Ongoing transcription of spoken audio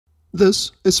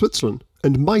This is Switzerland,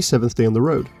 and my 7th day on the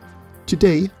road.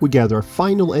 Today, we gather our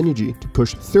final energy to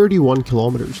push 31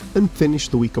 kilometers and finish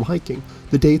the week of hiking.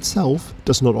 The day itself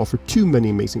does not offer too many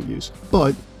amazing views,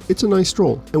 but it's a nice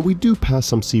stroll, and we do pass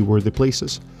some seaworthy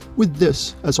places, with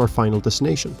this as our final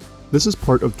destination. This is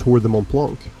part of Tour de Mont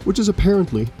Blanc, which is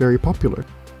apparently very popular.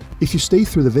 If you stay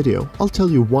through the video, I'll tell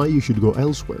you why you should go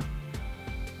elsewhere.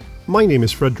 My name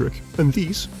is Frederick, and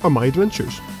these are my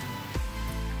adventures.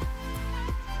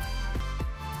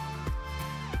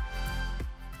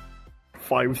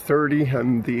 "5:30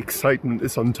 and the excitement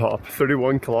is on top.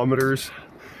 31 kilometers,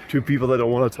 two people that don't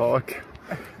want to talk,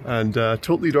 and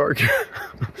totally dark.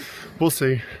 We'll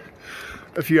see.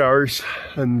 A few hours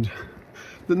and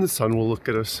then the sun will look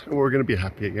at us and we're going to be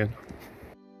happy again."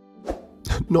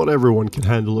 Not everyone can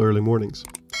handle early mornings,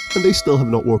 and they still have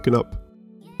not woken up.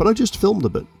 But I just filmed a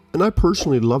bit, and I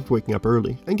personally loved waking up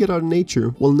early and get out in nature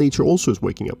while nature also is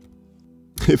waking up.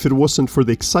 If it wasn't for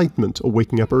the excitement of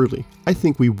waking up early, I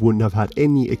think we wouldn't have had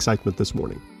any excitement this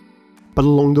morning. But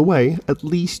along the way, at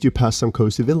least you pass some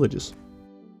cozy villages.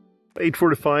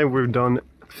 8:45, we've done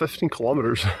 15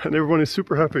 kilometers and everyone is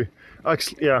super happy.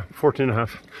 Actually, yeah, 14 and a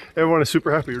half. Everyone is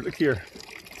super happy. Look here,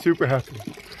 super happy.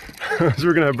 So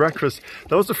we're gonna have breakfast.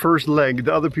 That was the first leg.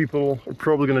 The other people are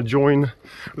probably gonna join.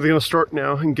 They're gonna start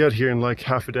now and get here in like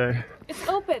half a day. It's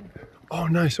open. Oh,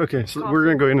 nice. Okay, so we're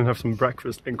gonna go in and have some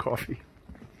breakfast and coffee.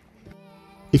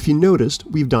 If you noticed,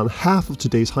 we've done half of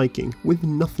today's hiking with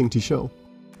nothing to show.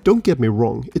 Don't get me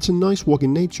wrong, it's a nice walk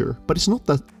in nature, but it's not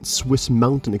that Swiss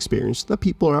mountain experience that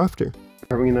people are after.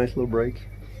 Having a nice little break.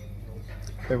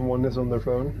 Everyone is on their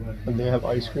phone and they have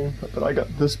ice cream, but I got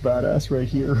this badass right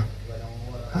here.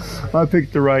 I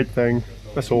picked the right thing,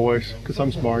 as always, because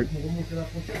I'm smart.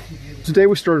 Today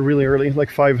we started really early, like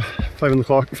 5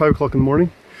 o'clock in the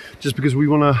morning, just because we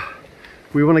wanna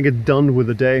get done with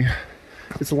the day.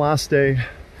 It's the last day.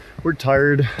 We're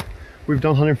tired. We've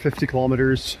done 150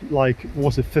 kilometers, like,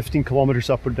 was it 15 kilometers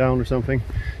up or down or something?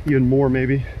 Even more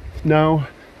maybe. Now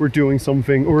we're doing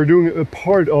something, or we're doing a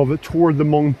part of it toward the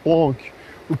Mont Blanc,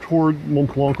 or toward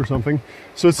Mont Blanc or something.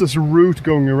 So it's this route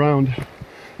going around.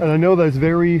 And I know that it's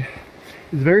very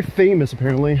famous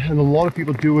apparently, and a lot of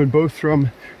people do it both from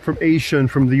Asia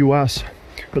and from the US.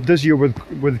 But this year with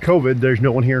COVID, there's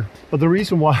no one here. But the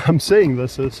reason why I'm saying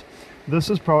this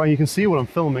is probably, you can see what I'm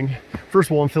filming. First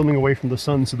of all, I'm filming away from the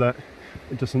sun so that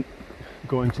it doesn't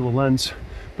go into the lens.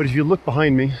 But if you look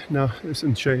behind me, now it's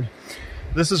in shade,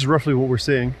 this is roughly what we're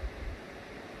seeing.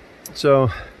 So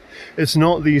it's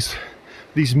not these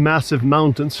massive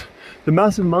mountains. The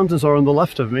massive mountains are on the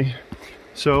left of me.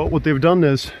 So what they've done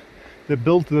is they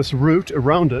built this route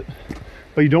around it,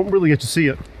 but you don't really get to see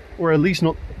it, or at least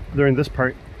not during this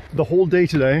part. The whole day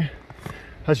today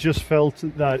has just felt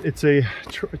that it's a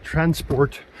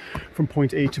transport from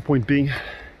point A to point B.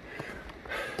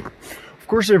 Of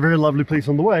course, they're a very lovely place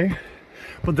on the way,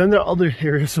 but then there are other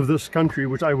areas of this country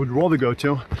which I would rather go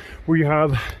to, where you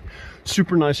have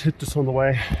super nice hyttes on the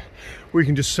way, where you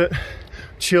can just sit,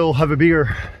 chill, have a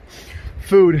beer,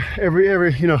 food.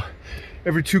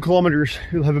 Every 2 kilometers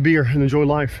you'll have a beer and enjoy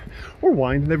life, or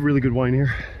wine. They have really good wine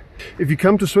here. If you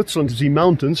come to Switzerland to see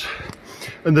mountains,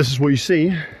 and this is what you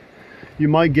see, you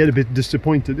might get a bit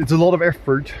disappointed. It's a lot of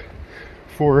effort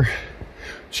for,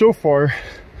 so far,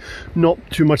 not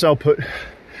too much output.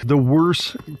 The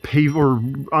worst pave or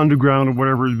underground or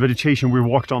whatever vegetation we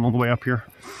walked on the way up here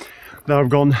that I've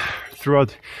gone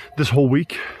throughout this whole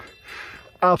week.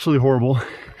 Absolutely horrible.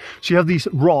 So you have these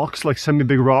rocks, like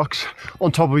semi-big rocks,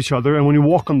 on top of each other, and when you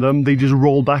walk on them, they just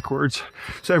roll backwards.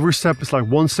 So every step is like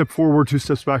 1 step forward, 2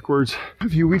 steps backwards. A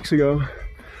few weeks ago,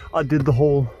 I did the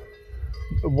whole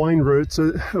wine route,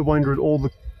 so a wine route all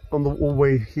the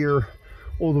way here,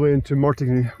 all the way into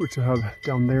Martigny, which I have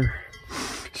down there.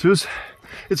 So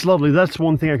it's lovely. That's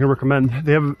one thing I can recommend.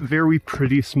 They have very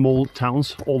pretty small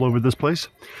towns all over this place.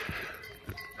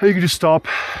 And you can just stop.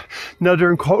 Now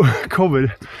during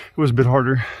COVID, it was a bit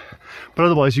harder, but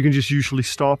otherwise you can just usually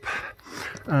stop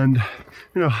and,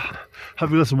 you know,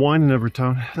 have a glass of wine in every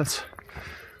town. That's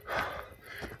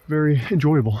very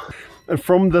enjoyable. And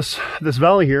from this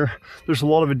valley here, there's a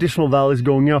lot of additional valleys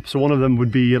going up. So one of them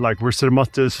would be like where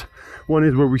Zermatt is. One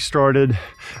is where we started.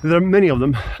 And there are many of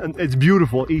them, and it's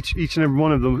beautiful. Each and every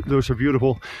one of those are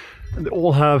beautiful. And they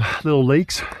all have little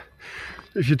lakes.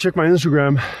 If you check my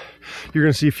Instagram, you're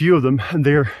gonna see a few of them, and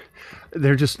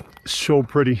they're just so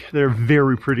pretty. They're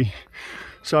very pretty.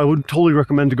 So I would totally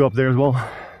recommend to go up there as well.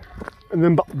 And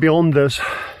then beyond this,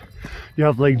 you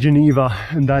have Lake Geneva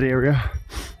in that area.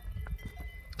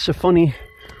 So funny,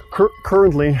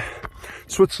 currently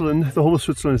Switzerland, the whole of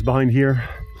Switzerland is behind here.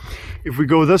 If we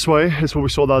go this way, it's what we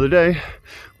saw the other day,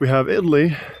 we have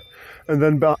Italy, and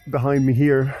then behind me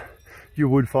here you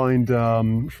would find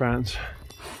France.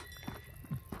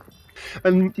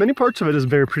 And many parts of it is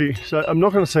very pretty, so I'm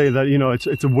not going to say that, you know,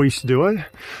 it's a waste to do it,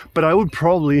 but I would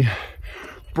probably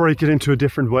break it into a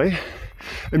different way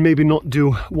and maybe not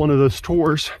do one of those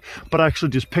tours, but actually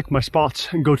just pick my spots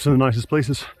and go to the nicest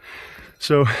places.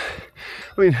 So,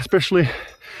 I mean, especially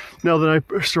now that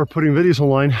I start putting videos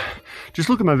online, just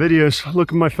look at my videos,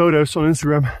 look at my photos on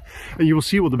Instagram, and you will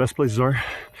see what the best places are.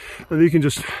 And you can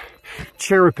just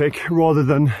cherry pick rather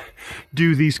than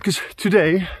do these, because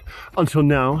today, until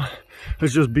now,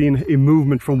 has just been a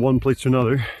movement from one place to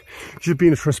another. It's just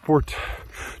been a transport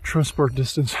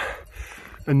distance.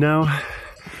 And now,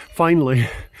 finally,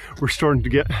 we're starting to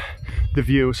get the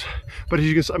views. But as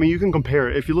you can, I mean, you can compare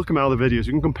it. If you look at my other videos,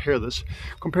 you can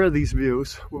compare these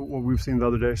views with what we've seen the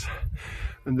other days.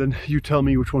 And then you tell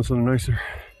me which ones are nicer.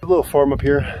 A little farm up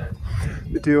here,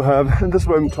 they do have, and this is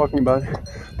what I'm talking about,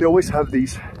 they always have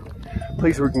these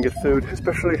places where you can get food,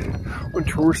 especially on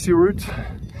touristy routes,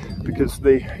 because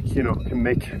they, you know, can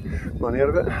make money out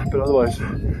of it, but otherwise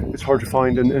it's hard to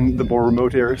find in the more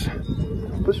remote areas.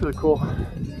 But it's really cool.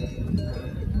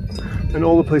 And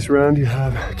all the place around you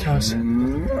have cows.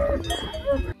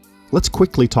 Let's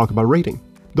quickly talk about rating.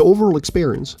 The overall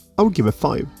experience, I would give it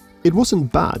 5. It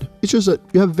wasn't bad, it's just that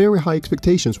you have very high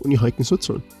expectations when you hike in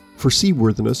Switzerland. For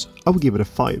seaworthiness, I would give it a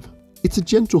 5. It's a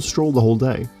gentle stroll the whole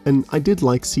day, and I did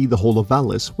like see the whole of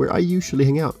Vallis, where I usually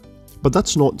hang out. But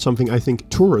that's not something I think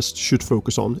tourists should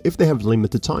focus on if they have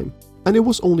limited time. And it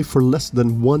was only for less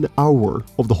than 1 hour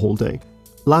of the whole day.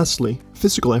 Lastly,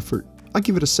 physical effort, I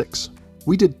give it a 6.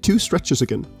 We did 2 stretches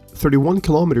again, 31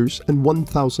 kilometers and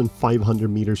 1,500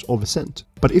 meters of ascent.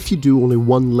 But if you do only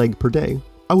 1 leg per day,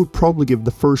 I would probably give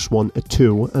the first one a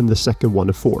 2 and the second one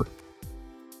a 4.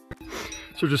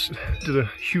 So just did a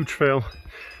huge fail.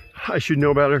 I should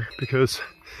know better, because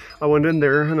I went in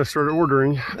there and I started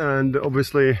ordering, and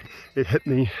obviously it hit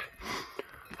me.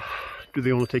 Do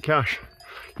they only take cash?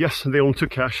 Yes, they only took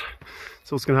cash.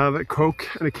 So I was gonna have a Coke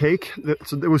and a cake.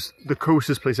 So it was the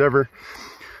coziest place ever.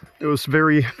 It was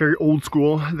very, very old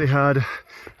school. They had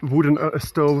wooden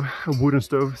stove, wood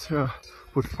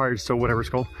fired stove, whatever it's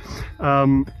called.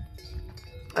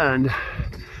 And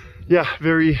yeah,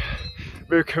 very,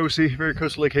 very cozy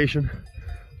location.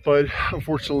 But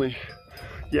unfortunately,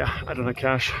 yeah, I don't have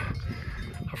cash.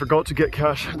 I forgot to get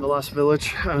cash in the last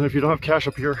village, and if you don't have cash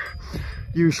up here,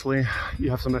 usually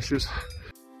you have some issues.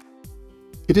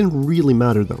 It didn't really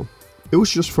matter though. It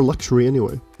was just for luxury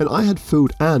anyway, and I had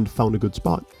food and found a good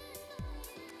spot.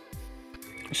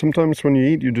 Sometimes when you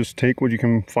eat, you just take what you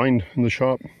can find in the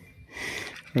shop.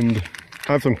 And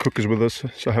I have some cookies with us,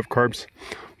 so I have carbs.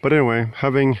 But anyway,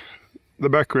 having the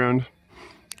background,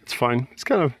 it's fine. It's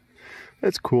kind of,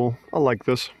 it's cool. I like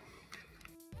this.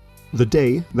 The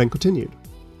day then continued.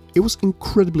 It was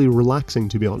incredibly relaxing,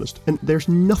 to be honest, and there's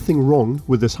nothing wrong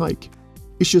with this hike.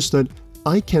 It's just that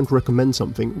I can't recommend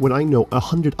something when I know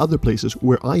 100 other places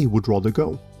where I would rather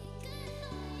go.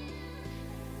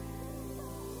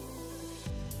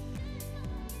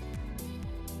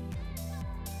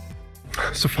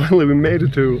 So finally we made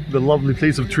it to the lovely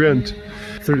place of Trient.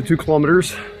 32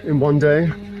 kilometers in one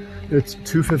day. It's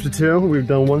 252. We've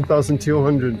done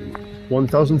 1,200,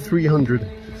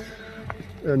 1,300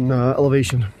 in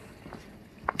elevation.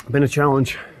 Been a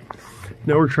challenge.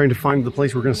 Now we're trying to find the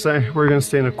place we're going to stay. We're going to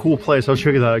stay in a cool place. I'll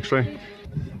show you that actually.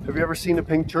 Have you ever seen a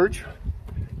pink church?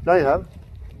 I have.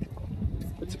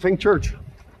 It's a pink church.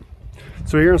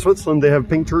 So here in Switzerland they have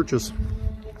pink churches.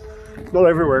 Not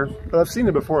everywhere, but I've seen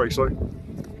it before actually.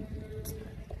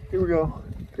 Here we go,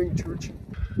 pink church.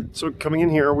 So coming in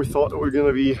here, we thought we were going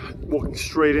to be walking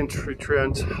straight into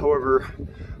Trient. However,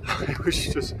 it was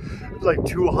just like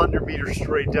 200 meters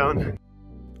straight down.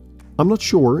 I'm not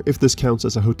sure if this counts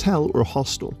as a hotel or a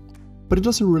hostel, but it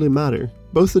doesn't really matter.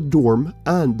 Both the dorm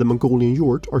and the Mongolian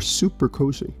yurt are super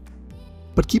cozy.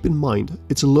 But keep in mind,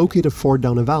 it's located far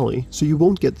down a valley, so you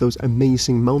won't get those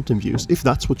amazing mountain views if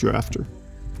that's what you're after.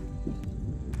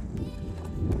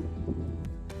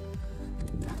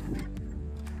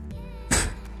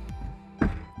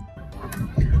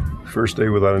 First day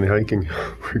without any hiking.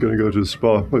 We're gonna go to the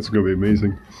spa. It's gonna be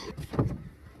amazing.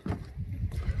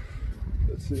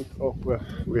 Let's see. Oh, well,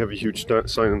 we have a huge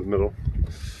sign in the middle.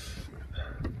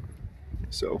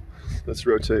 So let's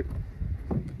rotate.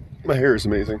 My hair is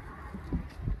amazing.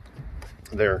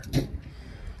 There.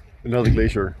 Another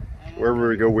glacier. Wherever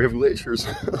we go, we have glaciers.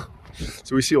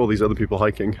 So we see all these other people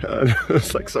hiking, and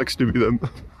it's like sucks to be them.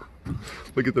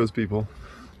 Look at those people.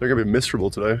 They're gonna be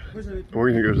miserable today. And we're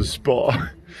gonna go to the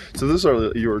spa. So this is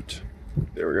our yurt.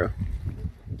 There we go.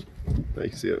 Now you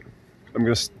can see it. I'm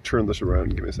going to turn this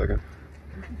around. Give me a second.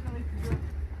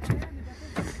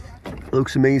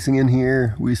 Looks amazing in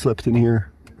here. We slept in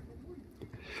here.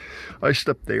 I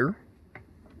slept there.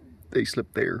 They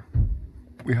slept there.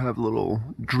 We have a little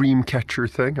dream catcher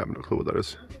thing. I have no clue what that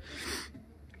is.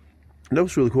 And that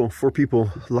was really cool. 4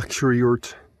 people, luxury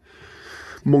yurt,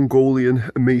 Mongolian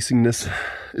amazingness.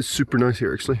 It's super nice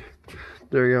here actually.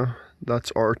 There you go.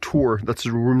 That's our tour. That's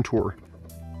the room tour.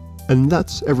 And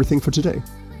that's everything for today.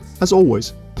 As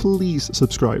always, please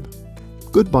subscribe.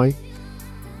 Goodbye.